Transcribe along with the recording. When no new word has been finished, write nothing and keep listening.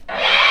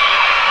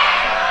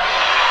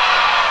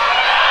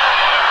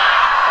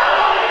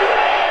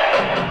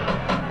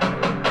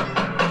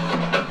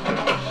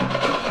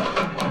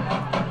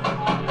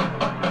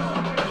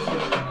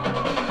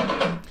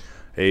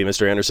Hey,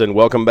 Mr. Anderson,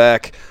 welcome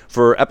back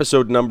for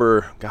episode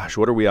number, gosh,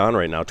 what are we on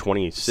right now,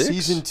 26?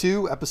 Season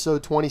 2,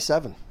 episode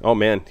 27. Oh,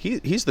 man,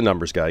 he's the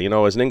numbers guy. You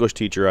know, as an English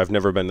teacher, I've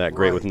never been that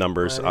great with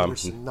numbers.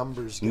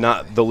 Numbers guy.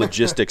 Not the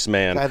logistics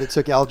man. Guy that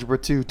took Algebra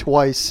 2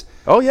 twice.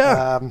 Oh,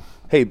 yeah.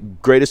 Hey,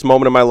 greatest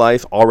moment of my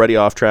life, already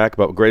off track,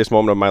 but greatest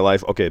moment of my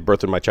life, okay,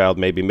 birth of my child,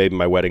 maybe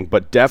my wedding,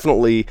 but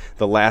definitely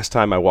the last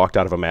time I walked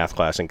out of a math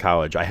class in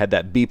college. I had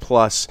that B+,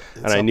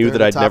 and I knew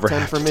that I'd never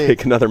have to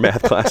take another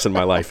math class in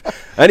my life.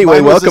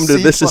 Anyway, welcome to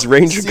This is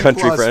Ranger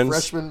Country, friends.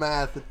 Freshman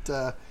math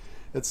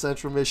at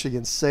Central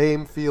Michigan.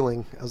 Same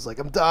feeling. I was like,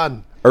 I'm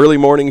done. Early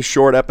morning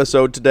short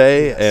episode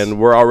today, and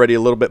we're already a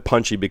little bit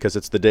punchy because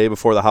it's the day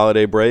before the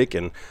holiday break,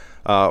 and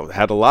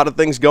had a lot of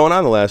things going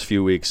on the last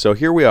few weeks. So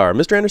here we are.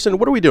 Mr. Anderson,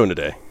 what are we doing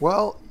today?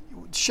 Well,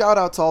 shout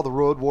out to all the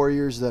road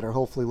warriors that are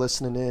hopefully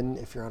listening in.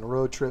 If you're on a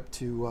road trip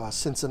to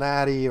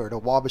Cincinnati or to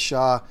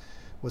Wabasha,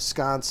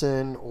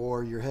 Wisconsin,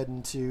 or you're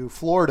heading to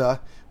Florida,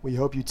 we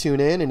hope you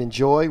tune in and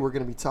enjoy. We're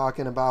going to be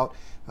talking about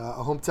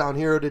a hometown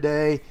hero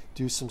today,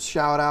 do some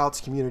shout outs,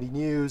 community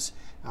news,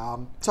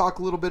 talk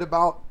a little bit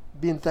about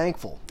being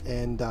thankful.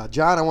 And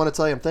John, I want to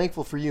tell you, I'm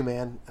thankful for you,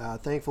 man.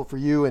 Thankful for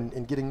you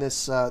and getting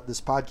this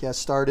podcast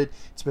started.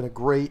 It's been a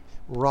great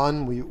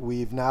run.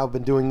 We've now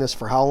been doing this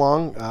for how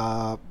long?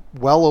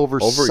 Well over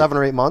 7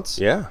 or 8 months.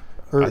 Yeah.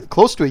 Or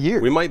close to a year.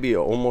 We might be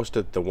almost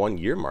at the 1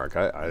 year mark.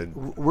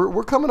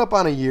 We're coming up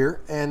on a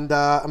year, and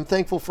I'm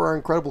thankful for our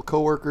incredible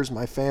coworkers,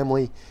 my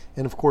family,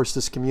 and of course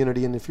this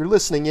community. And if you're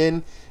listening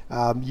in,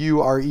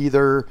 you are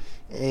either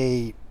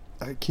a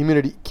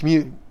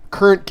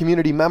current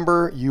community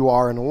member, you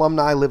are an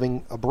alumni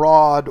living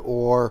abroad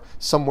or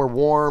somewhere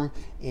warm,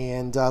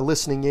 and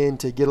listening in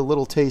to get a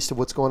little taste of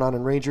what's going on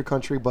in Ranger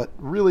Country, but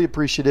really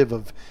appreciative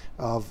of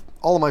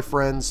all of my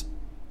friends.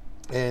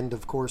 And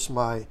of course,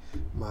 my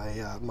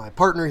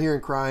partner here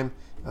in crime,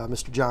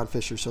 Mr. John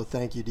Fisher. So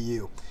thank you to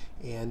you.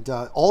 And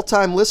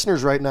all-time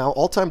listeners right now,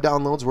 all-time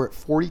downloads, we're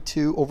at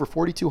over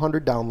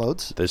 4,200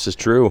 downloads. This is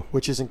true.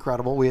 Which is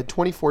incredible. We had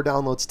 24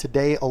 downloads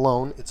today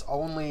alone. It's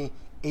only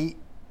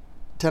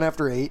 10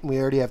 after 8, and we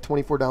already have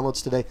 24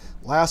 downloads today.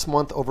 Last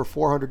month, over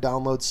 400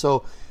 downloads.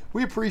 So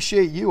we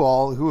appreciate you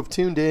all who have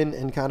tuned in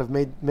and kind of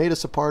made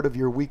us a part of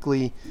your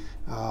weekly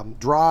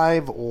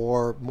drive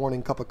or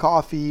morning cup of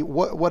coffee,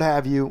 what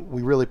have you.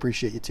 We really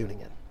appreciate you tuning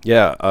in.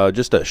 Yeah,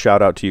 just a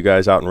shout out to you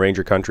guys out in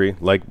Ranger Country.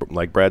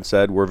 Like Brad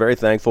said, we're very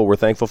thankful. We're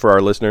thankful for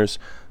our listeners.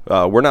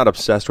 We're not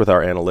obsessed with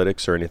our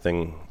analytics or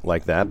anything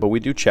like that, but we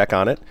do check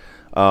on it.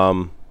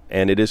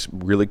 And it is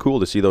really cool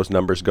to see those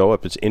numbers go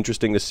up. It's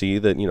interesting to see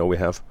that, we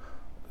have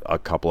a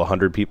couple of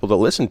hundred people that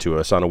listen to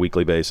us on a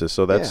weekly basis.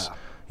 So that's,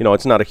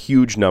 it's not a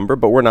huge number,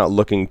 but we're not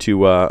looking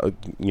to,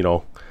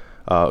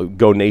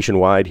 go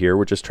nationwide here.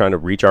 We're just trying to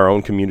reach our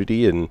own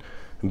community and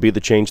be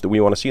the change that we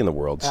want to see in the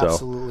world.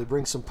 Absolutely.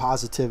 Bring some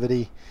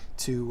positivity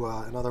to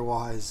an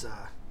otherwise,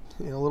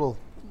 a little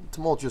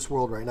tumultuous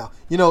world right now.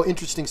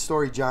 Interesting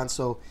story, John.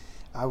 So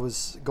I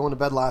was going to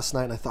bed last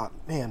night and I thought,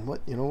 man,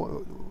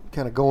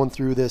 kind of going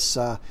through this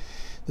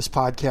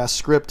podcast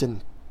script,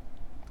 and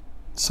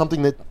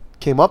something that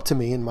came up to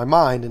me in my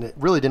mind, and it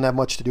really didn't have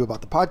much to do about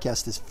the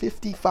podcast, is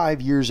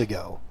 55 years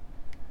ago,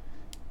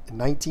 in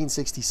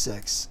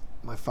 1966,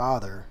 my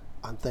father,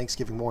 on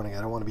Thanksgiving morning,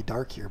 I don't want to be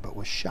dark here, but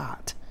was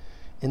shot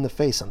in the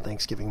face on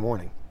Thanksgiving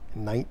morning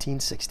in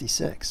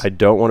 1966. I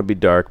don't want to be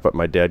dark, but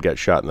my dad got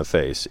shot in the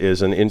face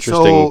is an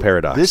interesting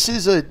paradox. This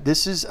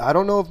is I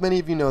don't know if many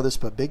of you know this,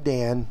 but Big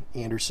Dan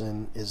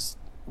Anderson is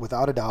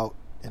without a doubt,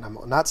 and I'm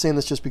not saying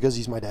this just because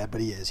he's my dad,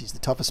 but he is. He's the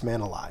toughest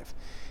man alive.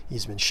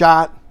 He's been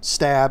shot,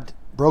 stabbed,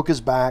 broke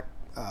his back,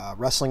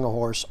 wrestling a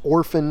horse,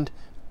 orphaned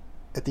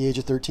at the age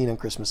of 13 on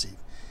Christmas Eve.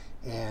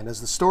 And as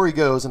the story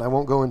goes, and I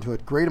won't go into a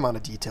great amount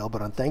of detail,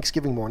 but on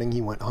Thanksgiving morning,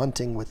 he went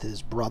hunting with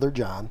his brother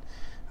John,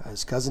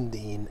 his cousin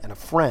Dean, and a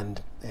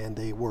friend. And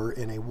they were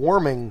in a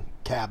warming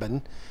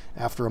cabin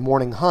after a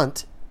morning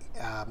hunt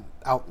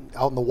out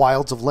in the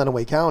wilds of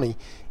Lenawee County.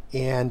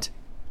 And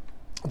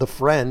the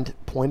friend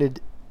pointed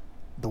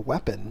the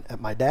weapon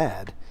at my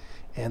dad,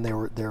 and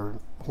they're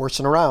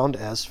horsing around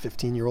as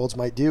 15-year-olds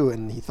might do,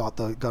 and he thought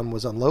the gun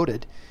was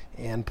unloaded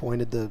and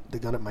pointed the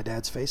gun at my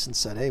dad's face and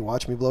said, "Hey,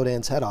 watch me blow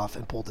Dan's head off,"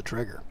 and pulled the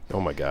trigger. Oh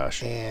my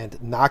gosh.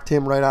 And knocked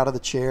him right out of the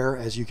chair,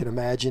 as you can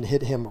imagine,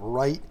 hit him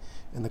right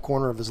in the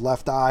corner of his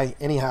left eye.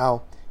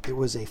 Anyhow, it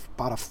was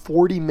about a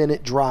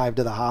 40-minute drive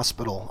to the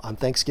hospital on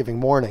Thanksgiving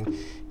morning.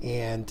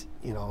 And,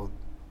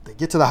 they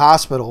get to the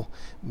hospital,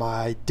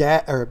 my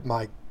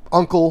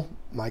uncle,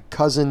 my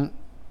cousin,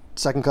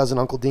 second cousin,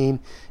 Uncle Dean,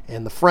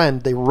 and the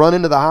friend, they run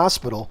into the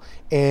hospital,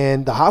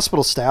 and the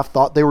hospital staff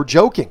thought they were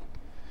joking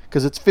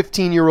because it's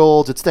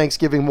 15-year-olds, it's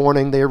Thanksgiving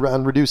morning, they're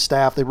on reduced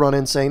staff, they run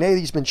in saying, "Hey,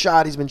 he's been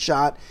shot,"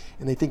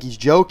 and they think he's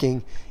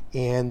joking,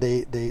 and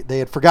they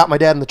had forgot my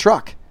dad in the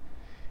truck.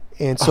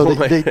 And so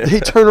they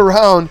turn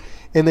around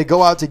and they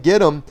go out to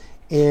get him,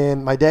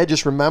 and my dad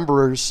just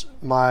remembers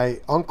my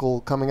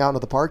uncle coming out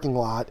into the parking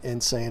lot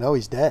and saying, "Oh,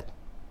 he's dead.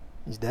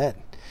 He's dead."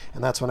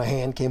 And that's when a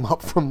hand came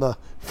up from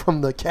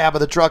the cab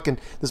of the truck,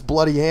 and this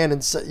bloody hand,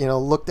 and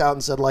looked out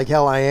and said, "Like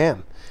hell I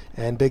am."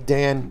 And Big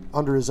Dan,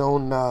 under his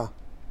own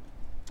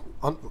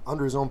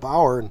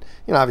power, and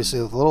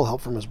obviously with a little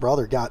help from his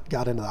brother, got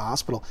into the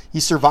hospital. He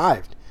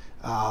survived.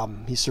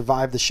 He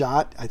survived the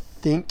shot, I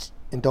think.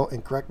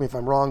 And correct me if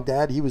I'm wrong,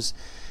 Dad. He was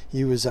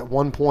at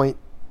one point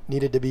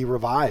needed to be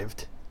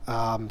revived.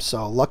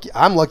 So lucky.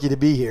 I'm lucky to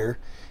be here,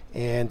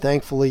 and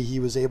thankfully he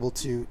was able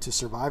to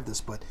survive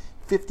this. But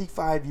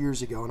 55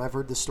 years ago, and I've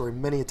heard this story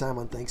many a time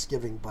on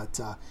Thanksgiving, but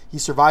he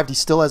survived. He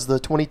still has the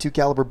 .22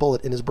 caliber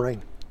bullet in his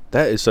brain.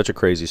 That is such a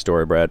crazy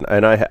story, Brad.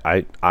 And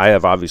I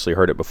have obviously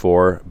heard it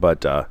before,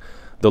 but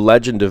the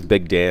legend of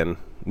Big Dan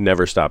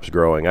never stops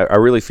growing. I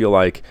really feel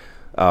like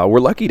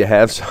we're lucky to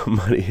have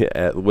somebody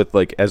with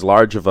like as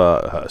large of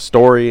a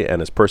story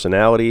and his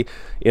personality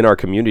in our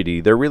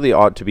community. There really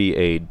ought to be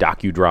a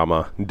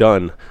docudrama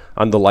done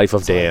on the life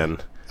of Dan.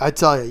 I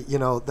tell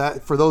you,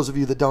 that for those of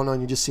you that don't know,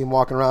 and you just see him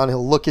walking around,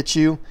 he'll look at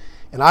you.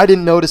 And I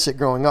didn't notice it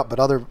growing up,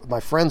 but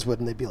my friends would,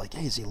 and they'd be like,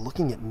 hey, is he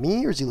looking at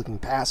me or is he looking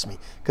past me?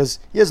 Because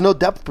he has no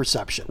depth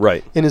perception.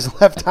 Right. In his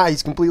left eye,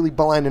 he's completely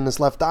blind in his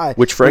left eye.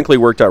 Which frankly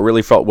worked out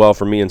really well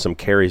for me in some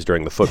carries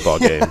during the football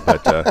game.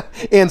 But,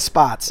 and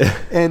spots.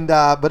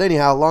 But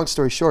anyhow, long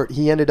story short,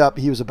 he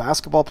was a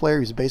basketball player,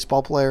 he was a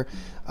baseball player,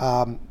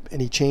 and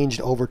he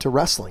changed over to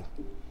wrestling.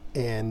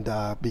 And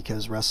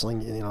because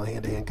wrestling,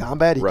 hand-to-hand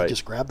combat, he could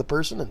just grab the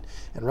person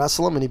and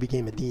wrestle him, and he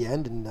became a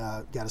D-end and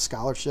got a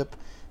scholarship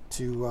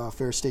to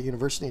Ferris State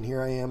University, and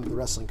here I am, the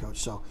wrestling coach.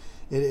 So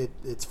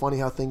it's funny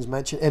how things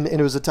mention, and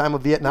it was a time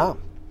of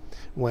Vietnam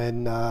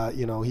when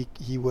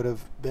he would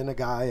have been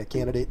a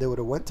candidate that would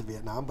have went to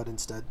Vietnam, but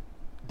instead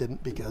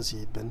didn't because he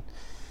had been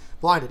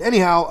blinded.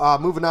 Anyhow,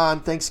 moving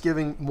on,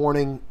 Thanksgiving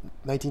morning,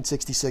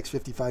 1966,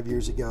 55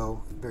 years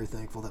ago. I'm very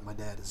thankful that my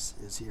dad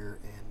is here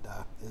and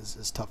is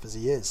as tough as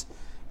he is,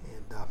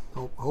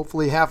 and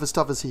hopefully half as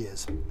tough as he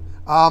is.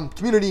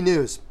 Community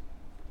news.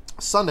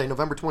 Sunday,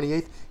 November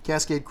 28th,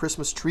 Cascade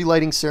Christmas tree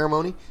lighting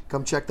ceremony.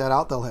 Come check that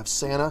out. They'll have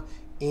Santa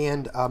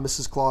and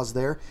Mrs. Claus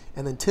there.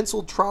 And then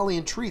Tinseled Trolley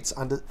and Treats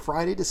on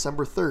Friday,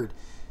 December 3rd.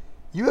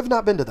 You have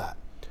not been to that.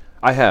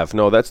 I have.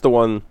 No, that's the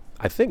one.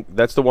 I think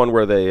that's the one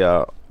where they,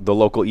 the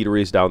local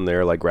eateries down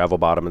there, like Gravel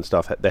Bottom and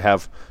stuff, they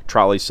have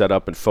trolleys set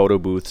up and photo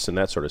booths and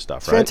that sort of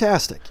stuff, right?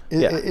 Fantastic.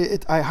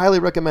 I highly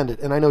recommend it.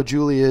 And I know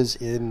Julie is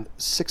in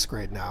 6th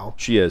grade now.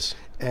 She is.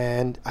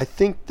 And I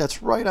think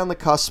that's right on the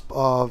cusp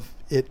of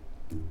it,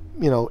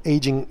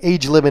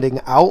 age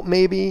limiting out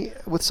maybe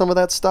with some of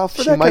that stuff.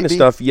 For that kind of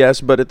stuff, yes.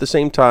 But at the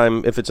same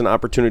time, if it's an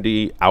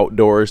opportunity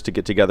outdoors to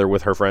get together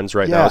with her friends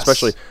now,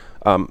 especially,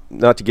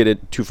 not to get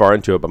it too far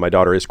into it, but my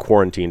daughter is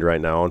quarantined right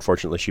now.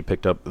 Unfortunately, she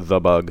picked up the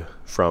bug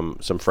from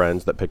some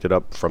friends that picked it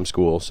up from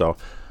school. So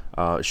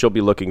she'll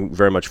be looking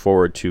very much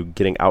forward to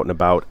getting out and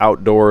about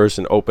outdoors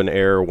and open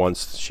air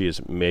once she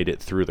has made it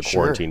through the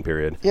quarantine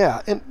period.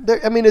 Yeah. And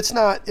it's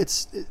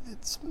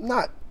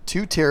not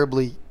too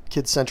terribly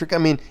kid-centric. I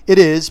mean, it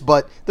is,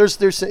 but there's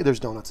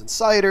donuts and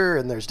cider,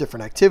 and there's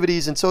different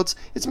activities, and so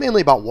it's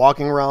mainly about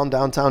walking around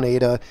downtown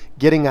Ada,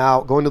 getting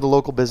out, going to the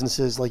local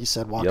businesses, like you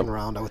said, walking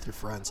around with your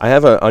friends. I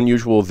have an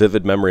unusual,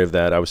 vivid memory of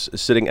that. I was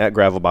sitting at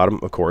Gravel Bottom,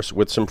 of course,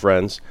 with some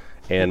friends,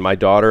 and my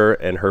daughter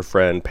and her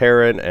friend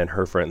Perrin and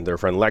their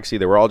friend Lexi,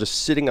 they were all just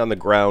sitting on the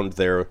ground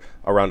there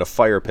around a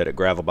fire pit at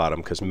Gravel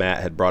Bottom because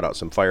Matt had brought out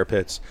some fire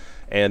pits,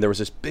 and there was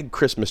this big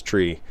Christmas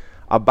tree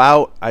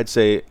about, I'd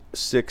say,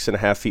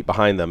 6.5 feet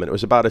behind them, and it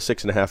was about a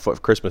 6.5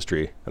 foot Christmas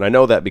tree. And I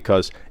know that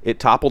because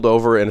it toppled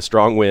over in a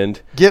strong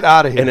wind. Get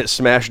out of here. And it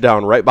smashed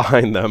down right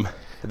behind them.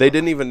 They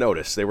didn't even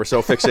notice. They were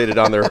so fixated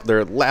on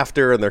their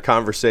laughter and their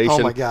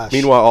conversation. Oh my gosh.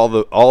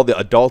 Meanwhile, all the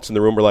adults in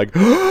the room were like,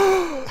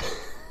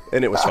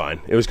 and it was fine.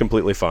 It was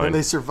completely fine. And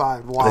they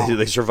survived. Wow.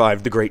 They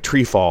survived the great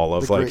tree fall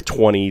of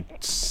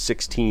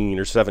 2016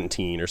 or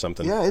 17 or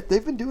something. Yeah,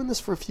 they've been doing this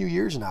for a few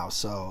years now.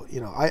 So,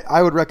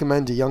 I would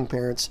recommend to young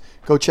parents,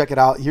 go check it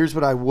out. Here's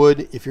what I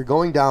would. If you're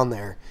going down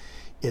there,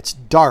 it's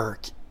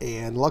dark.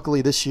 And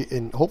luckily this year,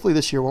 and hopefully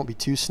this year won't be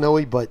too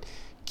snowy, but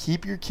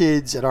keep your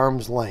kids at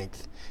arm's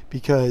length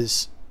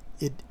because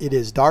it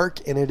is dark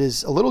and it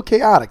is a little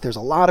chaotic. There's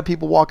a lot of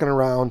people walking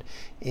around,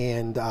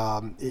 and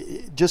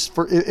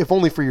if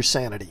only for your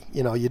sanity.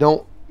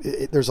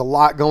 There's a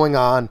lot going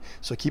on,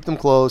 so keep them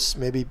close.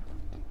 Maybe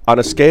on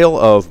a scale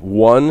of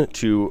 1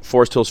 to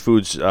Forest Hills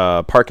Foods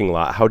parking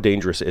lot, how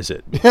dangerous is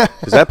it? Because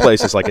that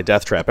place is like a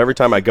death trap. Every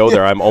time I go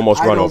there, I'm almost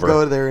run over. I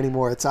don't go there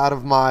anymore. It's out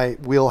of my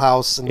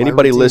wheelhouse. And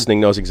anybody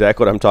listening knows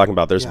exactly what I'm talking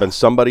about. There's been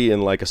somebody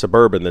in like a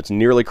Suburban that's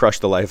nearly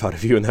crushed the life out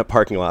of you in that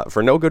parking lot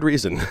for no good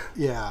reason.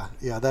 Yeah.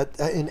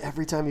 And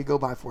every time you go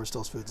by Forest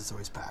Hills Foods, it's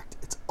always packed.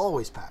 It's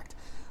always packed.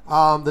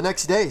 The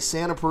next day,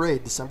 Santa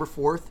Parade, December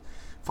 4th.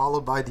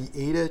 Followed by the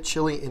Ada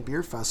Chili and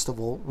Beer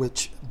Festival,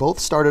 which both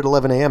start at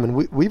 11 a.m. And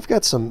we've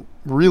got some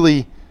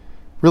really,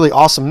 really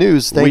awesome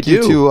news. Thank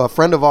you to a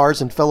friend of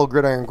ours and fellow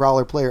Gridiron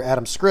Growler player,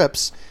 Adam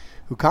Scripps,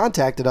 who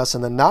contacted us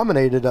and then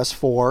nominated us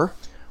for...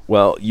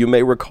 Well, you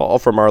may recall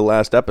from our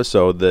last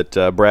episode that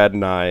Brad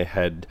and I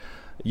had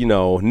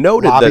noted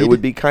that Lobbied. it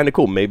would be kind of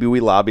cool. Maybe we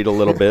lobbied a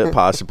little bit,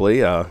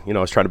 possibly. I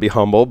was trying to be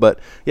humble, but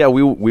yeah,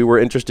 we were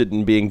interested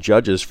in being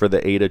judges for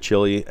the Ada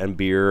Chili and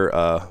Beer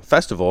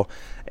Festival,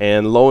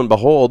 and lo and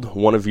behold,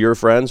 one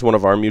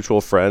of our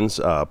mutual friends,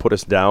 put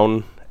us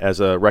down as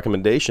a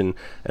recommendation,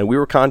 and we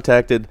were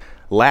contacted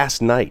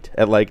last night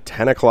at like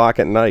 10 o'clock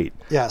at night,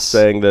 Yes.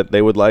 saying that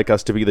they would like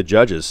us to be the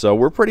judges. So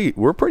we're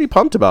pretty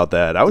pumped about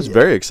that. I was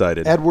very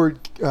excited.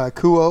 Edward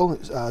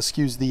Kuo,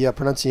 excuse the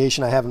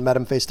pronunciation. I haven't met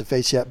him face to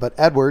face yet, but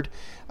Edward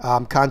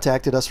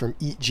contacted us from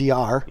Eat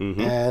GR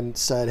and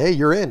said, "Hey,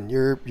 you're in.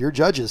 You're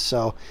judges.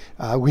 So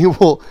we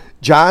will.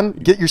 John,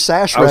 get your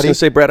sash I was ready." going to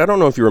say, Brad, I don't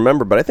know if you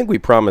remember, but I think we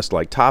promised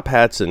like top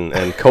hats and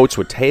coats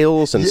with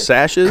tails and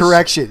sashes.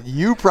 Correction.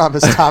 You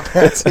promised top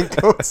hats and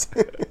coats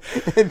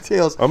and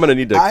tails. I'm going to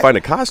need to find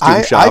a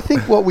costume shop. I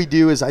think what we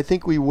do is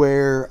we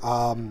wear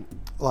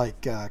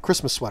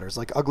Christmas sweaters,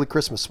 like ugly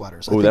Christmas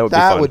sweaters. I think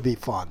that would be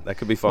fun. That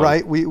could be fun.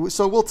 Right?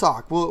 So we'll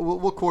talk.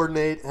 We'll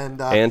coordinate. And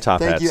top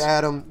thank hats. you,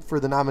 Adam, for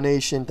the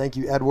nomination. Thank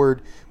you,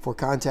 Edward, for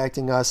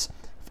contacting us.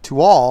 To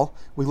all,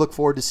 we look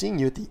forward to seeing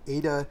you at the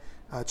Ada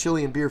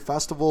Chili and Beer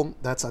Festival.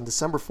 That's on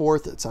December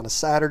 4th. It's on a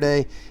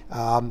Saturday.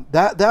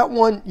 That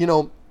one,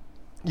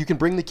 you can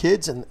bring the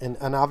kids and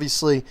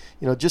obviously,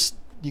 just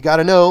you got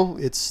to know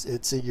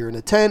you're in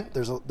a tent.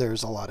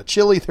 There's a lot of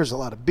chili. There's a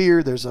lot of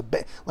beer. There's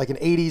like an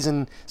 80s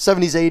and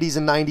 70s, 80s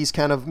and 90s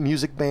kind of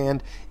music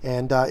band,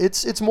 and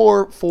it's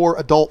more for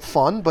adult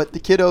fun. But the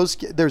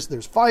kiddos,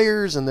 there's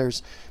fires and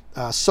there's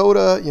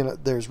soda.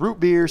 There's root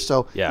beer.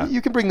 So yeah.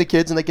 You can bring the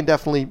kids and they can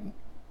definitely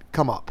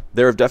come up.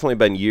 There have definitely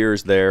been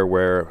years there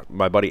where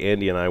my buddy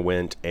Andy and I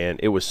went, and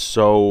it was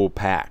so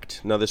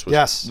packed. Now this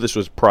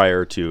was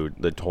prior to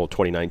the whole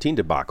 2019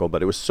 debacle,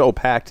 but it was so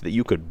packed that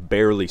you could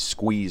barely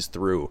squeeze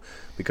through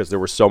because there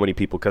were so many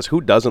people. Because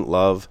who doesn't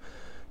love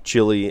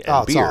chili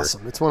and beer? It's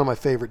awesome. It's one of my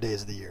favorite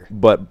days of the year.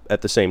 But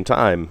at the same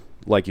time,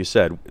 like you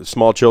said,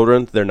 small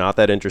children, they're not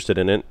that interested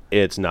in it.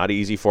 It's not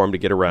easy for them to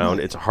get around.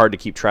 It's hard to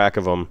keep track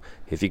of them.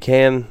 If you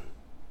can,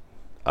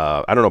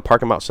 I don't know, park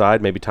them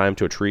outside, maybe tie them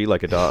to a tree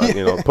like a dog,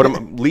 put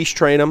them, leash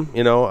train them,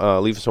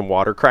 leave some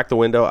water, crack the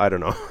window. I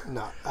don't know.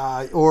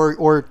 No,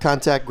 or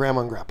contact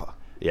grandma and grandpa.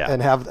 Yeah.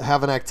 And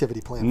have an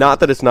activity plan. Not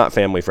that it's not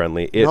family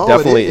friendly. It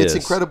definitely is. It's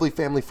incredibly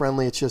family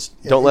friendly. It's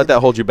just don't let that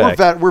hold you back.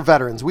 We're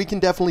veterans. We can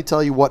definitely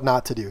tell you what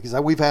not to do because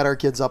we've had our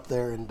kids up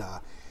there and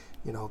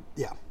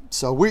yeah.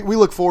 So we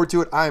look forward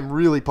to it. I'm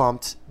really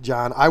pumped,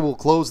 John. I will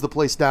close the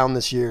place down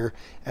this year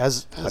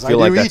as I feel do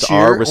like each that's year.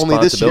 our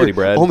responsibility,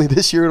 Brad. Only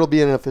this year it'll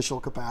be in an official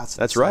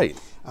capacity. That's right.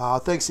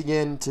 Thanks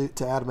again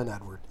to Adam and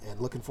Edward, and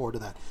looking forward to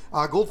that.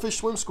 Goldfish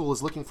Swim School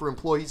is looking for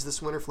employees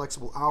this winter,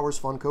 flexible hours,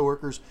 fun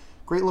coworkers.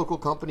 Great local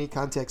company.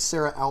 Contact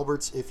Sarah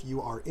Alberts if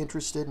you are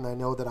interested. And I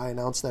know that I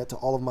announced that to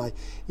all of my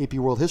AP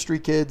World History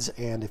kids.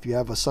 And if you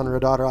have a son or a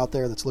daughter out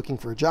there that's looking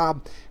for a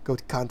job, go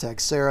to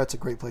contact Sarah. It's a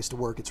great place to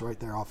work. It's right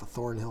there off of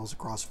Thornhills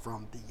across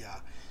from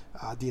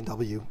the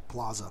D&W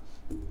Plaza.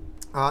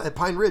 At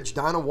Pine Ridge,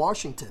 Donna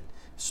Washington,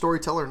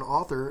 storyteller and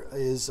author,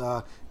 is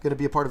going to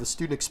be a part of a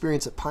student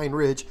experience at Pine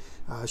Ridge.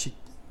 She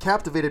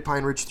captivated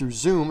Pine Ridge through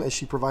Zoom as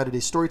she provided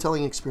a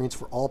storytelling experience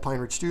for all Pine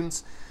Ridge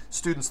students.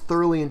 Students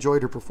thoroughly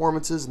enjoyed her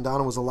performances, and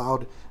Donna has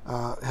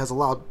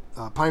allowed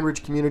Pine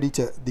Ridge community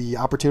the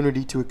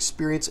opportunity to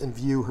experience and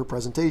view her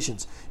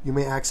presentations. You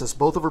may access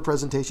both of her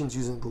presentations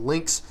using the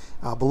links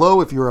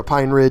below. If you're a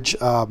Pine Ridge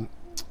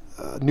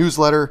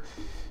newsletter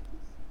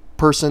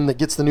person that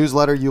gets the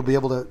newsletter, you'll be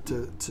able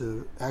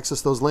to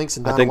access those links.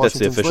 And Donna I think that's the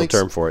Washington's official links.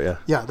 term for it, yeah.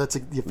 Yeah, that's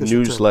the official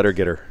newsletter term.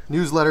 getter.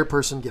 Newsletter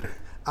person getter.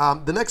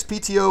 The next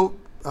PTO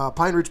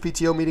Pine Ridge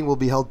PTO meeting will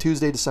be held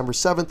Tuesday, December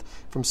 7th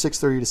from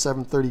 6:30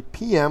 to 7:30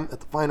 p.m. at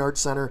the Fine Arts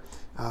Center.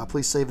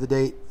 Please save the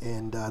date,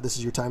 and this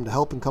is your time to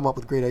help and come up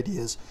with great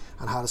ideas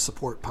on how to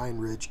support Pine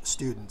Ridge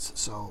students.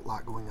 So a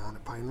lot going on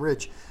at Pine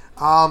Ridge.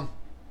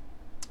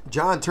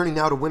 John, turning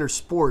now to winter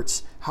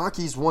sports.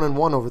 Hockey's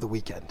 1-1 over the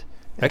weekend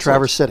at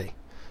Traverse City.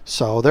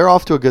 So they're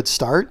off to a good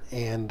start,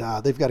 and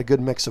they've got a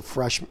good mix of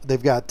freshmen.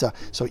 They've got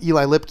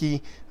Eli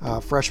Lipke,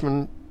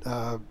 freshman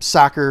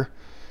soccer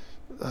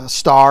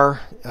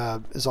star,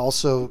 is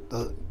also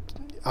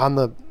on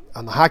the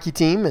hockey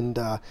team, and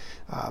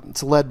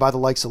it's led by the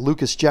likes of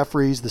Lucas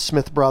Jeffries, the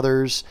Smith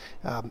brothers.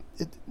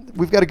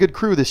 We've got a good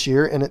crew this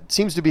year, and it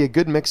seems to be a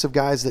good mix of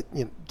guys that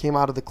came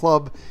out of the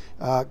club,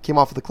 came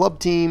off of the club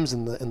teams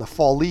in the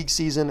fall league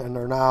season, and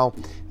are now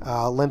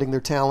lending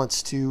their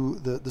talents to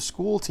the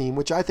school team,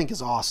 which I think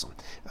is awesome.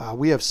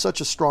 We have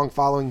such a strong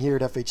following here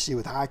at FHC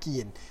with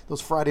hockey, and those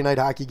Friday night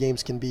hockey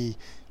games can be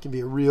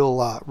a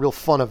real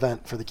fun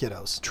event for the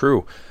kiddos.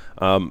 True.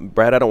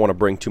 Brad, I don't want to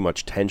bring too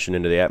much tension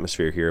into the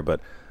atmosphere here,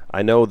 but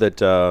I know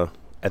that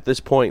at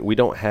this point we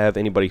don't have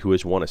anybody who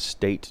has won a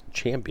state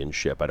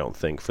championship, I don't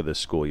think, for this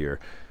school year.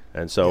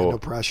 And so no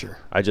pressure.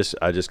 I just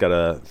got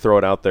to throw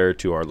it out there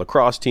to our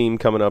lacrosse team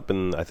coming up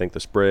in, I think, the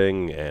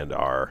spring, and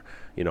our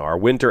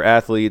winter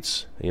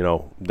athletes.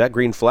 That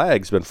green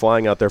flag's been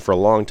flying out there for a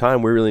long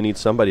time. We really need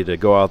somebody to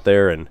go out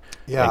there and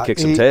kick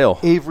some tail.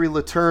 Avery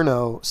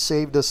Letourneau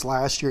saved us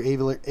last year.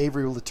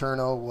 Avery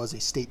Letourneau was a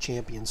state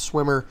champion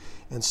swimmer,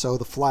 and so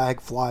the flag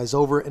flies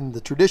over. And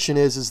the tradition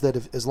is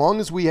that as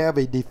long as we have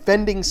a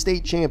defending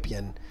state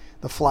champion,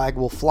 the flag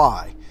will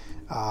fly.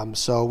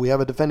 So we have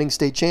a defending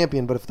state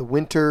champion, but if the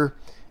winter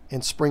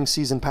and spring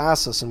season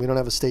pass us and we don't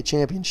have a state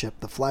championship,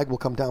 the flag will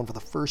come down for the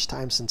first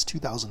time since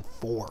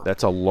 2004.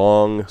 That's a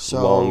long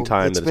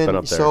time that it's been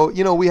up there.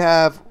 So we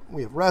have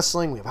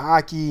wrestling, we have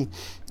hockey,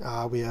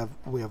 we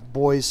have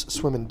boys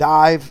swim and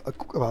dive.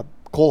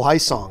 Cole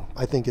Heisong,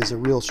 I think, is a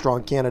real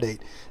strong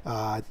candidate.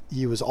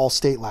 He was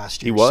all-state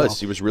last year.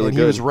 He was really good.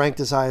 He was ranked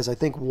as high as, I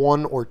think,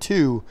 1 or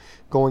 2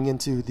 going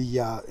into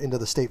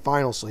the state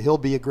finals. So he'll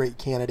be a great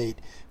candidate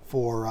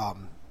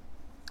for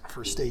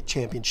state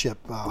championship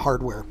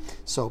hardware.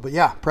 So, but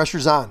yeah,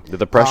 pressure's on.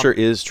 The pressure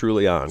is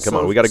truly on. Come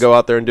on, we got to go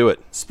out there and do it.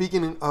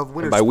 Speaking of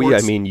winter and by sports, we,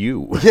 I mean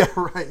you. Yeah,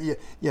 right.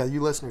 Yeah,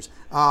 you listeners.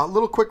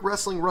 Little quick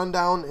wrestling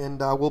rundown, and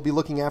we'll be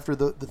looking after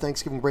the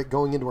Thanksgiving break,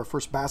 going into our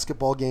first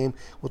basketball game.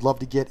 Would love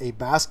to get a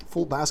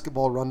full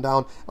basketball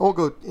rundown. I won't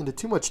go into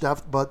too much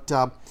depth, but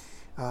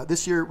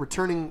this year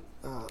returning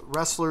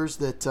wrestlers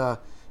that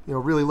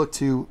really look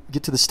to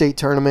get to the state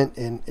tournament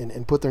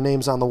and put their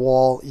names on the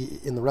wall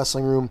in the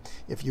wrestling room.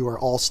 If you are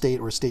all state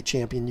or a state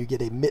champion, you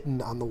get a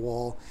mitten on the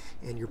wall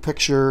and your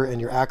picture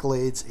and your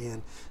accolades.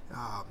 And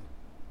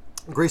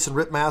Grayson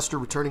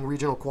Ripmaster, returning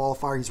regional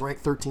qualifier. He's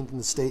ranked 13th in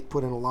the state,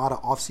 put in a lot of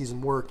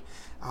off-season work.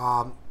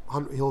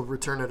 He'll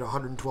return at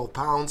 112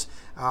 pounds.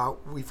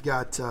 We've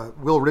got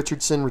Will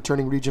Richardson,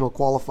 returning regional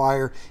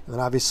qualifier. And then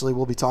obviously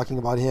we'll be talking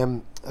about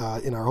him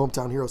in our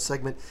Hometown Hero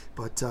segment.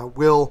 But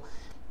Will...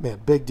 Man,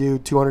 big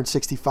dude,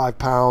 265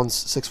 pounds,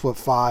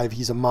 6'5".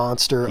 He's a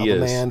monster of a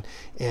man,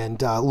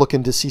 and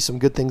looking to see some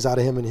good things out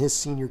of him in his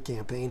senior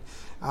campaign.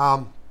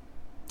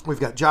 We've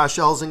got Josh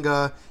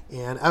Elzinga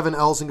and Evan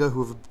Elzinga,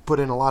 who have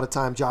put in a lot of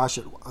time. Josh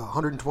at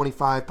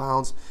 125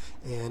 pounds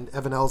and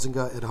Evan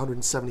Elzinga at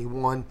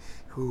 171,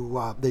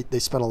 who they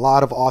spent a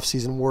lot of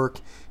off-season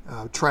work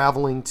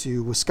traveling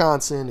to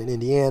Wisconsin and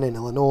Indiana and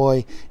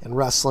Illinois and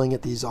wrestling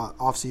at these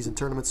off-season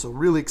tournaments. So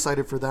really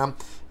excited for them.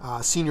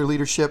 Senior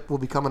leadership will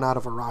be coming out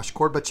of Arash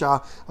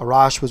Korbacha.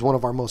 Arash was one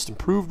of our most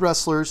improved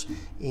wrestlers,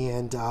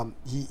 and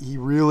he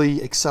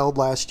really excelled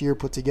last year,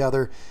 put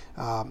together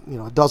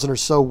a dozen or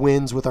so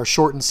wins with our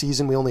shortened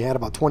season. We only had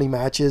about 20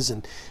 matches,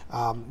 and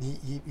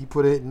he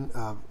put in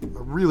a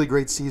really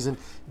great season.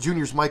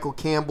 Juniors Michael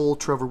Campbell,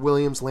 Trevor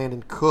Williams,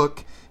 Landon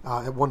Cook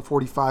at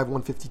 145,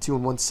 152,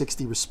 and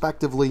 160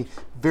 respectively.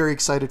 Very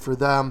excited for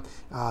them.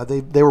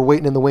 They were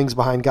waiting in the wings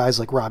behind guys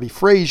like Robbie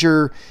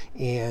Frazier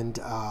and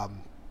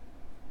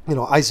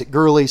Isaac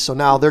Gurley. So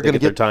now they're going to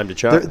get their time to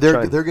shine.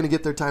 They're going to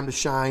get their time to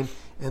shine.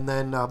 And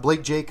then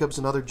Blake Jacobs,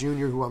 another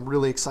junior who I'm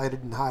really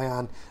excited and high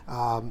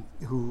on,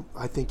 who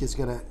I think is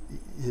going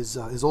to his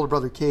older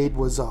brother Cade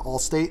was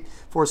all-state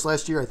for us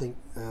last year. I think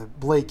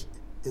Blake,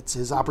 it's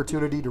his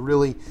opportunity to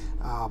really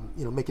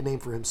make a name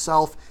for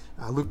himself.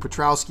 Luke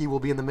Petrowski will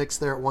be in the mix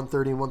there at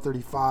 130 and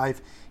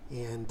 135,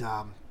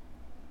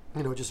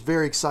 and just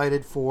very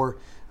excited for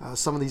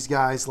some of these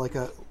guys like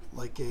a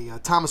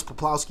Thomas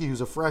Poplowski,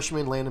 who's a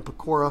freshman, Landon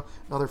Pecora,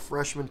 another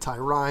freshman, Ty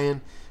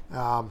Ryan.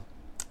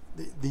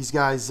 These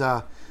guys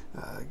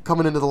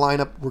coming into the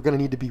lineup, we're going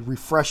to need to be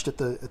refreshed at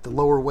the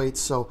lower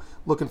weights, so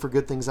looking for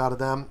good things out of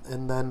them.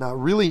 And then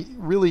really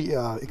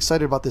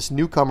excited about this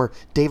newcomer,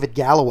 David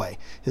Galloway.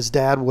 His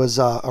dad was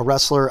a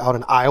wrestler out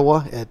in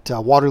Iowa at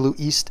Waterloo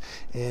East,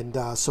 and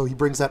so he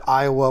brings that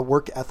Iowa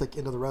work ethic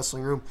into the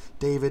wrestling room.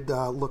 David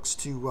looks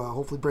to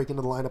hopefully break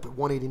into the lineup at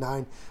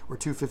 189 or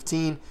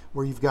 215,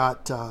 where you've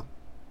got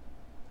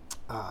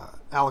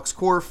Alex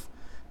Korf,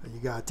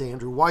 you got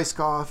Andrew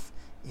Weiskopf,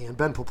 and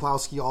Ben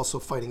Poplowski also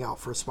fighting out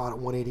for a spot at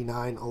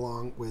 189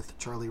 along with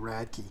Charlie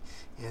Radke.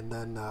 And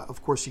then,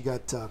 of course, you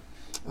got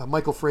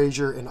Michael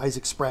Frazier and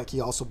Isaac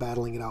Spratke also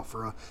battling it out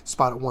for a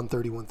spot at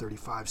 130,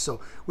 135.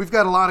 So we've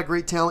got a lot of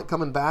great talent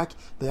coming back.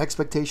 The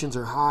expectations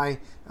are high.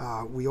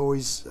 We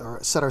always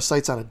set our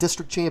sights on a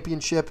district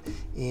championship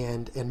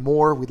and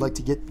more. We'd like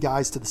to get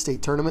guys to the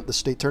state tournament. The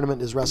state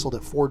tournament is wrestled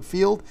at Ford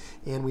Field,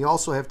 and we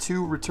also have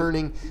 2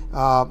 returning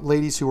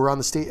ladies who were on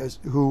the state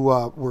who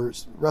were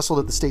wrestled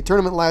at the state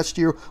tournament last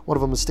year. One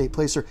of them is state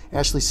placer.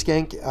 Ashley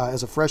Skank,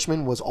 as a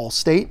freshman, was all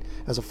state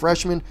as a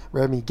freshman.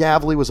 Remy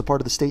Gavley was a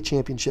part of the state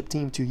championship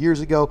team 2 years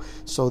ago.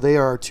 So they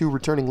are 2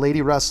 returning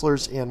lady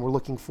wrestlers, and we're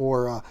looking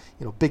for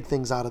big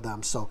things out of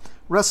them. So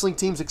wrestling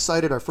team's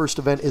excited. Our first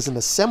event is an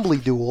assembly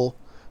duel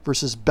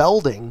versus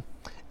Belding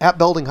at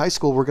Belding High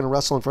School, we're going to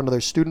wrestle in front of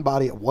their student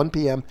body at 1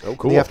 p.m. Oh,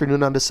 cool. in the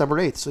afternoon on December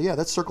 8th. So, yeah,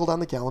 that's circled on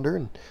the calendar,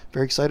 and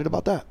very excited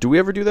about that. Do we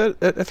ever do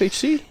that at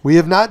FHC? We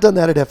have not done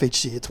that at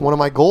FHC. It's one of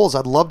my goals.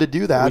 I'd love to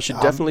do that. We should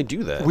definitely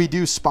do that. We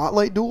do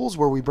spotlight duels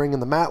where we bring in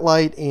the mat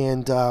light,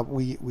 and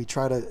we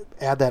try to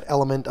add that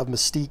element of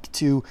mystique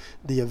to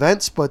the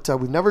events. But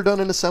we've never done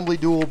an assembly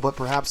duel, but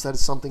perhaps that is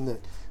something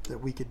that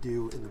we could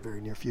do in the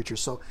very near future.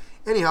 So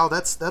anyhow,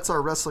 that's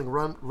our wrestling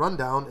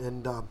rundown,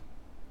 and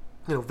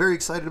very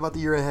excited about the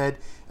year ahead.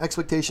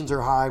 Expectations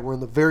are high. We're in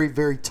the very,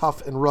 very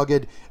tough and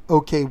rugged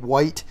OK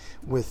White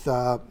with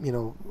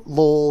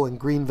Lowell and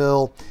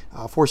Greenville.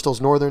 Forest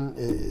Hills Northern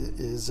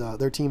is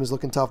their team is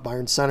looking tough.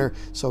 Byron Center,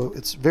 so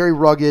it's very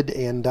rugged,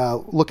 and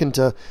looking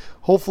to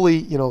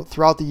hopefully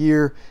throughout the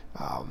year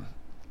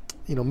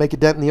make a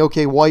dent in the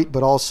OK White,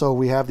 but also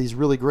we have these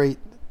really great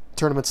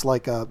tournaments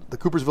like the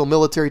Coopersville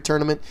Military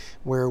Tournament,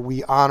 where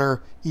we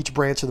honor each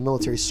branch of the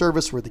military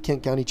service. We're at the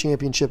Kent County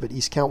Championship at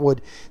East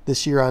Kentwood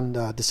this year on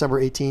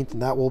December 18th,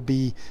 and that will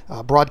be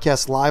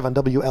broadcast live on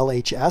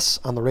WLHS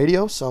on the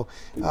radio, so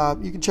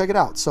you can check it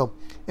out. So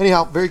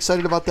anyhow, very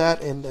excited about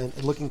that,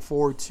 and looking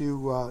forward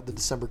to the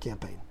December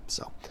campaign.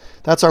 So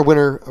that's our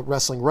winter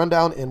wrestling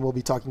rundown, and we'll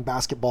be talking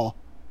basketball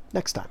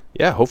next time.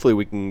 Yeah, hopefully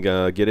we can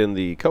get in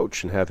the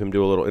coach and have him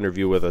do a little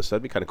interview with us.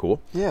 That'd be kind of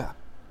cool. Yeah.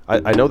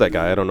 I know that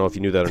guy. I don't know if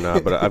you knew that or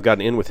not, but I've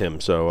gotten in with him.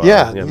 So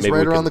he's maybe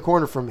right around the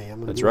corner from me. I'm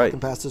going to be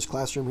walking past this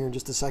classroom here in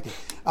just a second.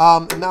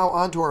 And now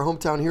on to our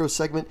Hometown Hero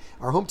segment.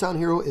 Our Hometown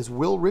Hero is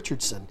Will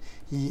Richardson.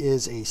 He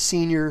is a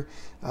senior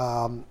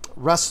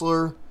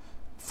wrestler,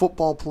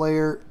 football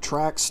player,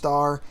 track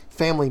star.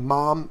 Family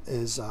mom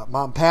is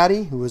Mom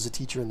Patty, who is a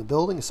teacher in the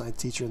building, a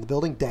science teacher in the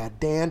building. Dad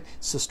Dan,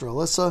 Sister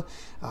Alyssa,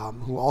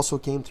 who also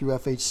came through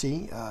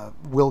FHC.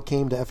 Will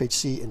came to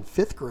FHC in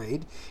 5th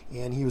grade,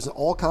 and he was an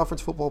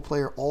all-conference football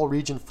player,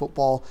 all-region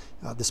football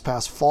this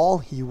past fall.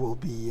 He will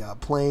be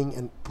playing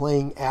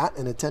at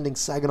and attending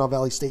Saginaw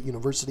Valley State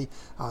University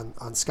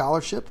on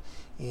scholarship.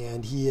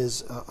 And he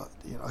is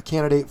a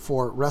candidate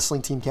for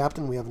wrestling team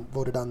captain. We haven't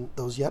voted on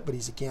those yet, but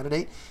he's a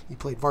candidate. He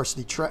played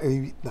varsity track.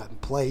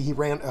 He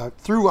ran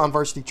through on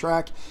varsity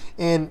track.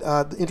 And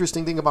the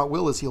interesting thing about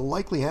Will is he'll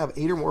likely have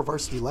 8 or more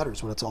varsity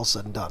letters when it's all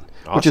said and done,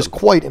 awesome. Which is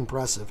quite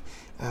impressive.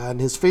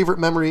 And his favorite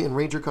memory in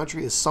Ranger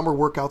Country is summer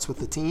workouts with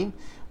the team,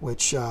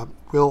 which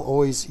Will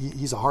always,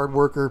 he's a hard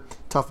worker,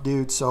 tough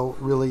dude. So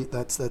really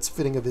that's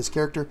fitting of his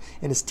character.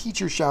 And his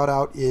teacher shout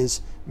out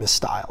is Miss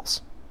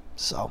Stiles.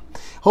 So,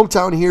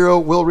 Hometown Hero,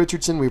 Will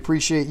Richardson, we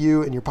appreciate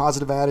you and your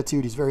positive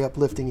attitude. He's very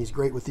uplifting. He's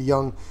great with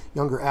the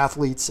younger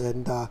athletes,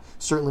 and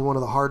certainly one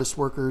of the hardest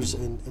workers,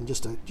 and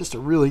just a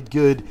really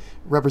good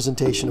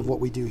representation of what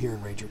we do here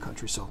in Ranger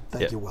Country. So,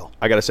 thank you, Will.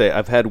 I got to say,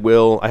 I've had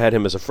Will. I had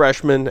him as a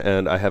freshman,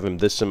 and I have him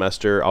this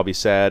semester. I'll be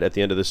sad at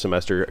the end of this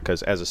semester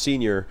because as a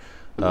senior,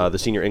 the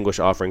senior English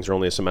offerings are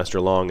only a semester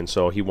long, and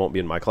so he won't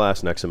be in my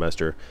class next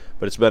semester.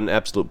 But it's been an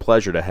absolute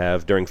pleasure to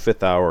have during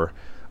 5th hour.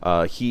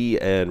 He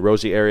and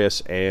Rosie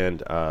Arias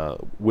and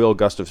Will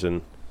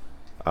Gustafson,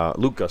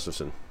 Luke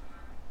Gustafson,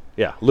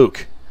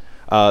 Luke,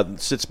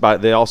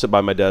 they all sit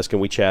by my desk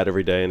and we chat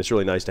every day, and it's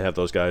really nice to have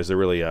those guys. They're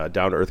really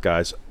down-to-earth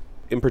guys.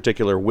 In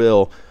particular,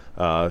 Will,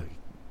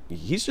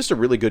 he's just a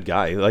really good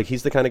guy. Like,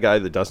 he's the kind of guy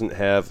that doesn't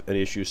have an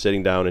issue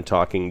sitting down and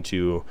talking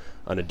to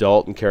an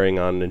adult and carrying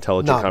on an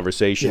intelligent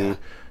conversation. Yeah.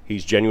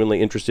 He's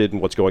genuinely interested in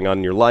what's going on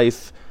in your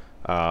life.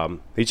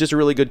 He's just a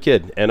really good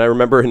kid, and I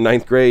remember in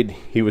 9th grade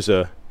he was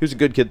a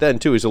good kid then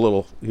too. He was a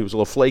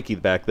little flaky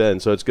back then,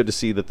 so it's good to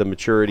see that the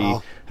maturity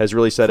has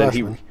really set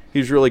in.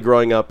 He's really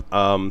growing up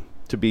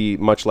to be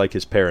much like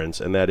his parents,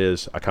 and that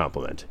is a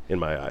compliment in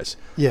my eyes.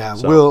 Yeah,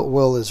 so.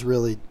 Will is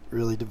really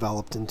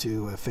developed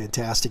into a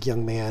fantastic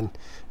young man.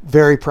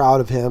 Very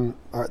proud of him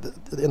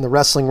in the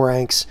wrestling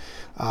ranks.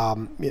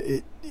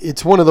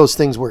 It's one of those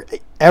things where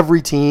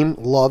every team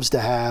loves to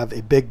have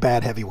a big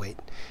bad heavyweight.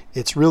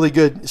 It's really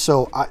good.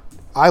 So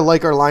I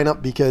like our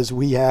lineup because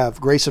we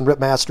have Grayson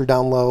Ripmaster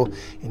down low,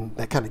 and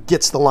that kind of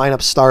gets the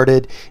lineup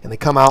started, and they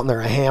come out and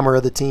they're a hammer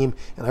of the team.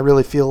 And I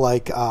really feel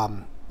like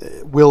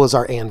Will is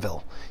our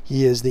anvil.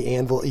 He is the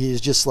anvil. He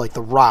is just like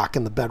the rock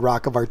and the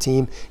bedrock of our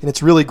team. And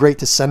it's really great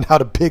to send out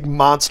a big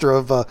monster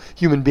of a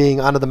human being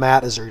onto the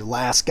mat as our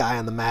last guy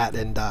on the mat.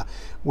 And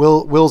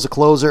Will's a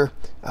closer.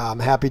 I'm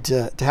happy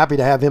to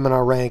have him in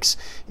our ranks,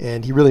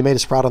 and he really made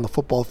us proud on the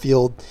football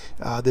field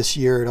this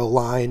year at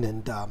O-line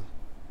and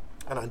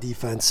on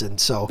defense. And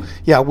so,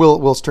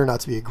 Will's turned out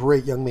to be a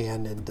great young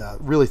man, and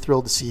really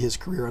thrilled to see his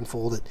career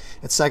unfold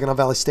at Saginaw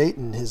Valley State,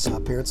 and his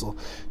parents will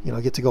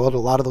get to go to a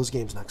lot of those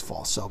games next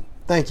fall. So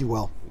thank you,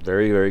 Will.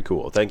 Very, very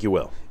cool. Thank you,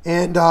 Will.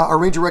 And our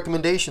Ranger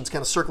recommendations,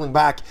 kind of circling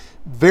back,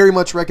 very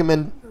much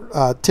recommend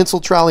Tinsel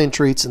Trolley and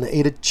Treats and the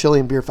Ada Chili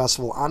and Beer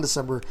Festival on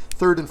December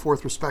 3rd and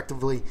 4th,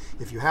 respectively.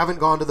 If you haven't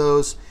gone to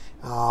those,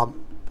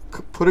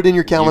 put it in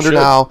your calendar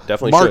now.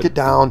 Definitely mark it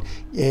down.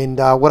 And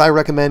what I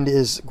recommend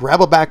is grab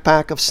a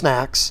backpack of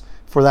snacks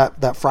for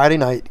that Friday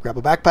night. Grab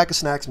a backpack of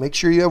snacks. Make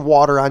sure you have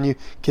water on you.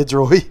 Kids are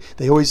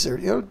always,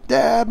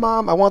 Dad,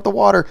 Mom, I want the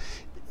water.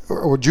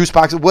 or juice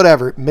boxes,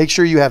 whatever. Make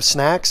sure you have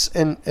snacks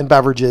and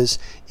beverages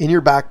in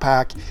your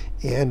backpack,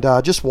 and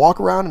just walk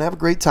around and have a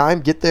great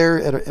time. Get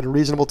there at a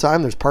reasonable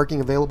time. There's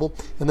parking available.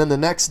 And then the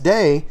next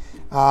day,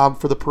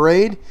 for the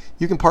parade,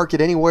 you can park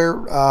it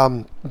anywhere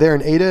there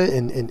in Ada,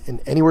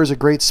 and anywhere is a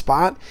great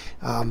spot.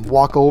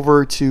 Walk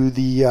over to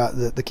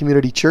the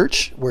community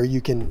church where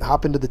you can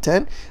hop into the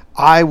tent.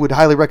 I would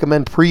highly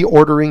recommend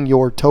pre-ordering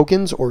your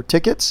tokens or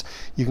tickets.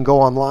 You can go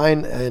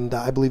online, and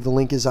I believe the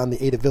link is on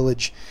the Ada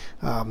Village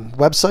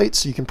website,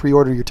 so you can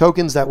pre-order your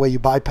tokens. That way you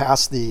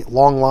bypass the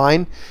long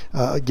line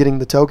getting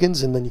the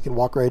tokens, and then you can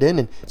walk right in.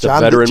 And it's a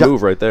veteran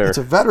move right there. It's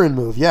a veteran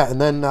move, yeah. And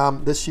then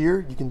this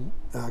year you can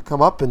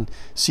come up and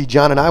see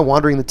John and I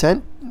wandering the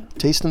tent,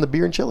 tasting the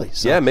beer and chili.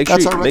 So yeah, make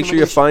sure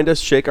you find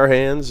us, shake our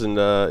hands, and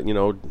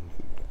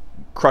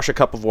crush a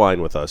cup of wine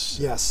with us.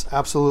 Yes,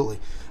 absolutely.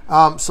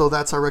 So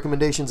that's our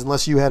recommendations,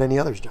 unless you had any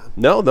others, John.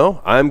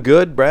 No, I'm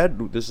good,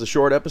 Brad. This is a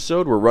short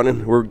episode.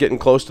 We're getting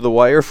close to the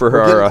wire for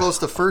We're getting close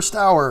to first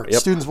hour. Yep.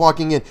 Students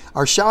walking in.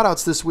 Our shout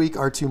outs this week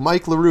are to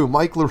Mike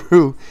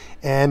LaRue,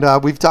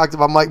 and we've talked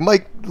about Mike.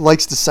 Mike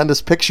likes to send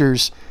us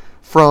pictures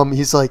from,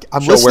 he's like,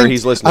 I'm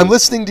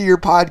listening to your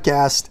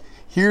podcast.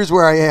 Here's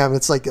where I am.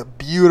 It's like a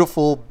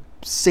beautiful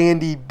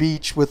sandy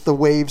beach with the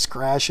waves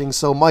crashing.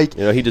 So Mike,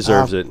 he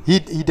deserves it. He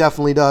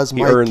definitely does.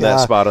 He earned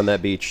that spot on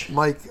that beach.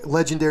 Mike,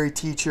 legendary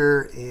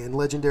teacher and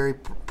legendary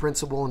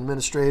principal and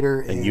administrator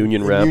and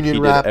union rep. He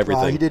did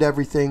everything. He did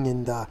everything,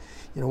 and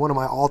one of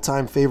my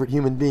all-time favorite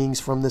human beings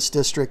from this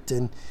district,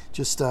 and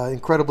just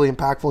incredibly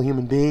impactful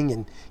human being,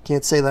 and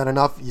can't say that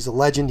enough. He's a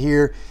legend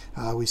here.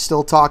 We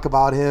still talk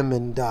about him,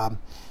 and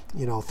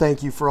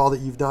thank you for all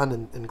that you've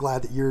done, and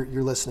glad that you're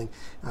listening.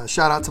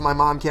 Shout out to my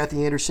mom,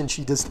 Kathy Anderson.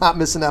 She does not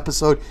miss an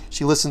episode.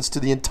 She listens to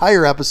the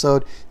entire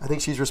episode. I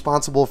think she's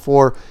responsible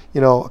for,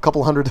 a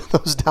couple hundred of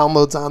those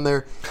downloads on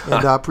there.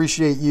 And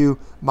appreciate you,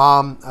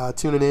 Mom,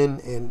 tuning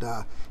in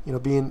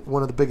and, being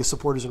one of the biggest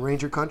supporters in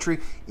Ranger Country.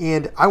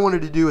 And I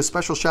wanted to do a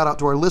special shout out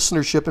to our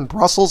listenership in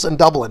Brussels and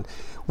Dublin.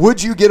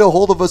 Would you get a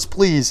hold of us,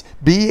 please?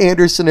 B.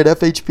 Anderson at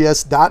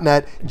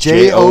FHPS.net,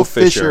 J.O.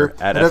 Fisher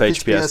at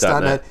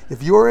FHPS.net.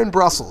 If you are in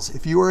Brussels,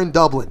 if you are in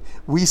Dublin,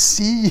 we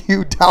see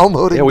you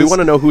downloading. Yeah, we want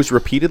to know who's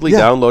repeatedly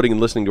downloading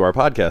and listening to our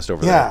podcast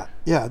over there.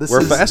 Yeah,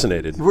 we're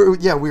fascinated.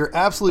 We're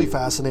absolutely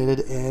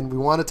fascinated, and we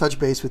want to touch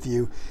base with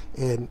you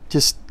and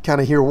just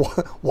kind of hear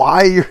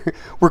why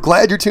we're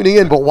glad you're tuning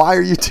in, but why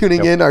are you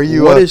tuning in? Are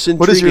you what is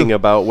intriguing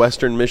about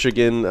Western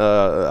Michigan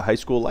high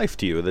school life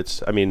to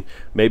you?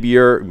 Maybe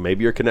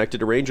you're connected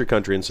to Ranger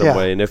Country in some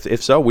way, and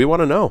if so, we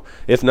want to know.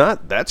 If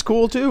not, that's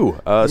cool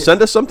too.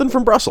 Send us something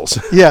from Brussels.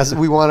 Yes,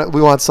 we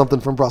want something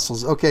from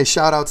Brussels. Okay,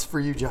 shout outs for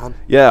you, John.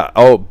 Yeah.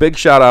 Oh, big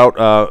shout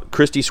out,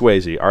 Christy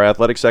Swayze, our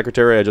athletic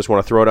secretary. I just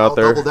want to throw it out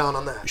there. Double down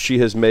on that. She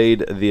has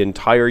made the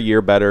entire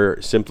year better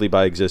simply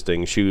by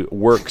existing. She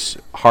works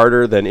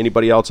harder than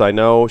anybody else I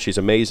know. She's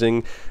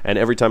amazing, and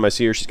every time I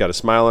see her, she's got a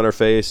smile on her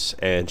face,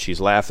 and she's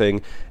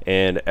laughing,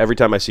 and every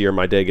time I see her,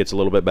 my day gets a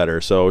little bit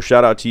better. So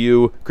shout out to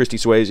you, Christy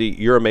Swayze.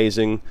 You're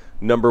amazing.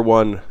 Number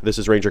one, This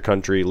is Ranger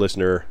Country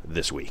listener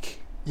this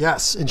week.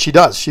 Yes, and she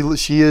does.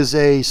 She is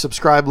a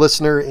subscribed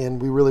listener,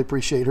 and we really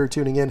appreciate her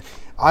tuning in.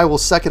 I will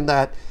second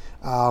that.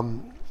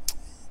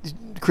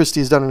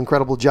 Christy has done an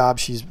incredible job.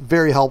 She's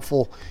very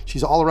helpful.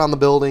 She's all around the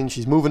building.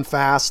 She's moving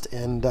fast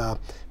and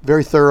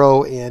very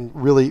thorough, and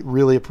really,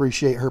 really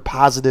appreciate her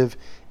positive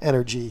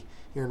energy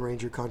here in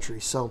Ranger Country.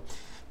 So,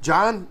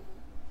 John,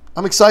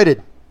 I'm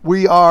excited.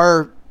 We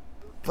are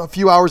a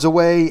few hours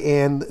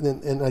away,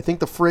 and I think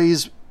the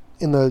phrase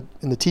in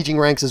the teaching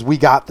ranks is "we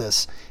got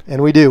this,"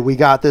 and we do. We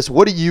got this.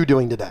 What are you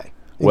doing today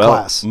in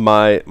class?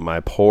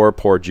 My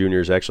poor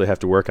juniors actually have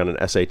to work on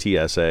an SAT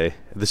essay.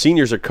 The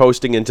seniors are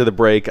coasting into the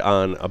break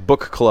on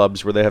book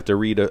clubs where they have to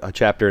read a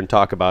chapter and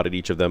talk about it,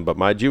 each of them. But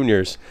my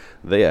juniors,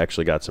 they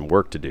actually got some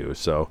work to do.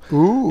 So,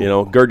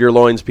 gird your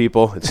loins,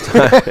 people. It's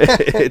time,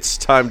 it's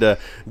time to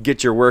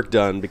get your work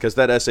done, because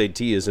that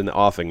SAT is in the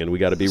offing, and we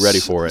got to be ready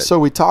for it. So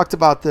we talked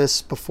about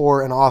this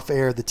before and off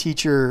air. The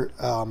teacher,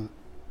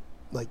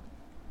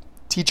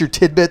 teacher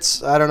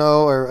tidbits,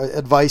 or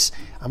advice.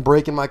 I'm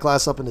breaking my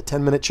class up into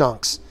 10-minute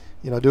chunks.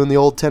 Doing the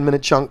old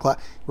 10-minute chunk class.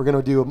 We're going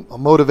to do a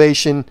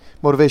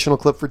motivational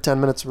clip for 10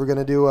 minutes. We're going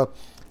to do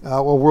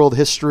a world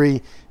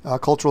history,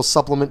 cultural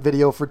supplement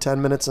video for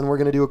 10 minutes, and we're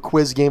going to do a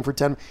quiz game for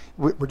 10.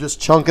 We're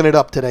just chunking it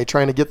up today,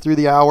 trying to get through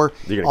the hour.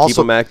 You're going to keep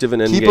them active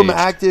and engaged. Keep them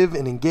active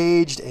and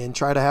engaged, and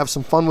try to have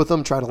some fun with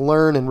them, try to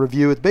learn and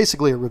review. It's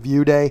basically a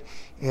review day,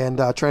 and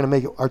trying to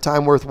make our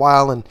time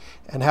worthwhile and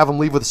have them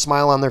leave with a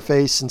smile on their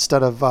face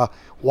instead of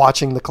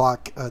watching the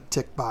clock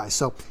tick by.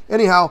 So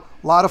anyhow,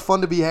 a lot of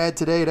fun to be had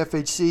today at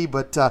FHC,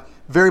 but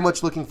very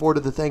much looking forward to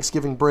the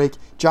Thanksgiving break.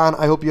 John,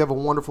 I hope you have a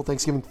wonderful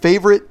Thanksgiving.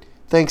 Favorite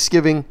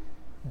Thanksgiving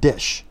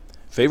dish?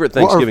 Favorite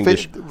Thanksgiving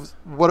dish?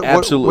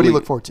 Absolutely. What do you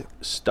look forward to?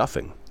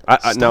 Stuffing.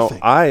 Now,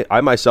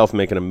 I myself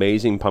make an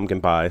amazing pumpkin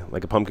pie,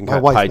 like a pumpkin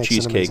pie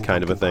cheesecake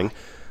kind of a thing.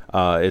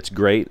 It's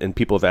great, and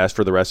people have asked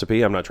for the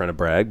recipe. I'm not trying to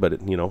brag, but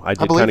I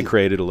did kind of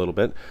create it a little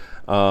bit.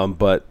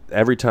 But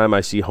every time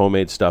I see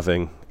homemade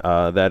stuffing,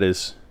 that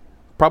is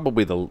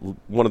probably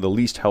one of the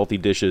least healthy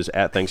dishes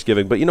at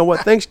Thanksgiving. But you know what?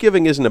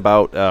 Thanksgiving isn't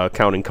about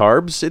counting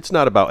carbs. It's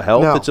not about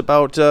health. No. It's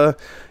about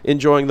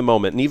enjoying the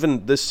moment. And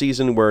even this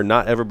season where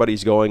not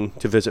everybody's going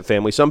to visit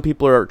family, some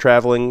people are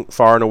traveling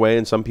far and away,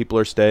 and some people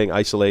are staying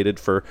isolated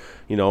for,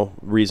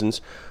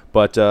 reasons.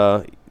 But,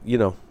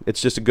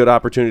 it's just a good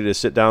opportunity to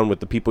sit down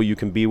with the people you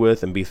can be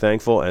with and be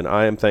thankful. And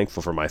I am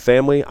thankful for my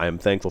family. I am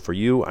thankful for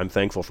you. I'm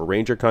thankful for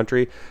Ranger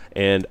Country.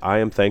 And I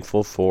am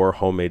thankful for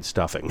homemade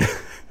stuffing.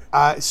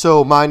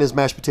 So mine is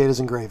mashed potatoes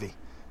and gravy.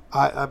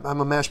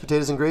 I'm a mashed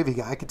potatoes and gravy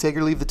guy. I could take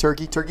or leave the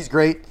turkey. Turkey's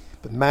great,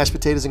 but mashed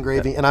potatoes and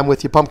gravy. And I'm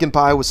with you. Pumpkin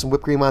pie with some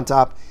whipped cream on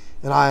top.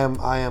 And I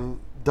am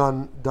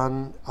done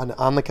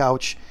on the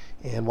couch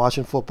and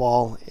watching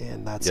football.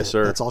 And that's yes, it.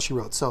 Sir. That's all she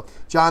wrote. So,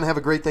 John, have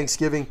a great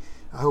Thanksgiving.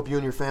 I hope you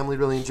and your family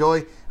really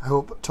enjoy. I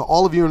hope to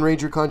all of you in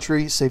Ranger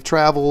Country, safe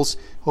travels.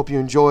 Hope you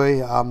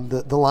enjoy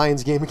the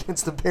Lions game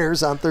against the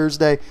Bears on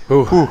Thursday.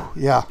 Ooh,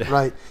 yeah,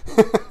 right.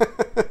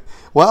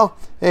 Well,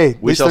 hey,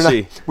 we shall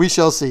see. We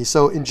shall see.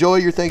 So enjoy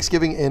your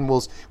Thanksgiving, and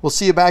we'll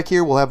see you back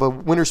here. We'll have a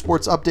winter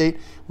sports update.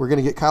 We're going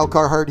to get Kyle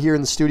Carhart here in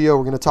the studio.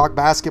 We're going to talk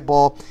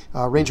basketball,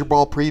 Ranger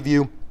Ball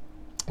preview.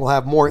 We'll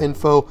have more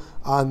info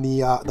on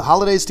the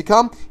holidays to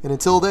come. And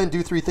until then,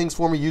 do 3 things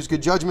for me. Use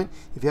good judgment.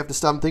 If you have to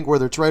stop and think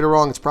whether it's right or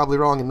wrong, it's probably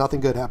wrong, and nothing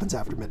good happens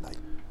after midnight.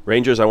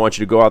 Rangers, I want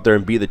you to go out there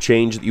and be the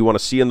change that you want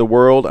to see in the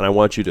world, and I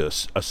want you to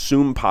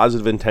assume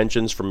positive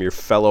intentions from your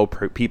fellow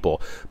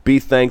people. Be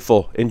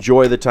thankful.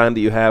 Enjoy the time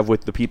that you have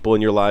with the people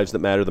in your lives that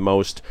matter the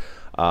most,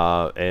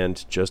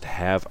 and just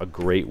have a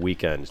great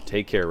weekend.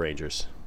 Take care, Rangers.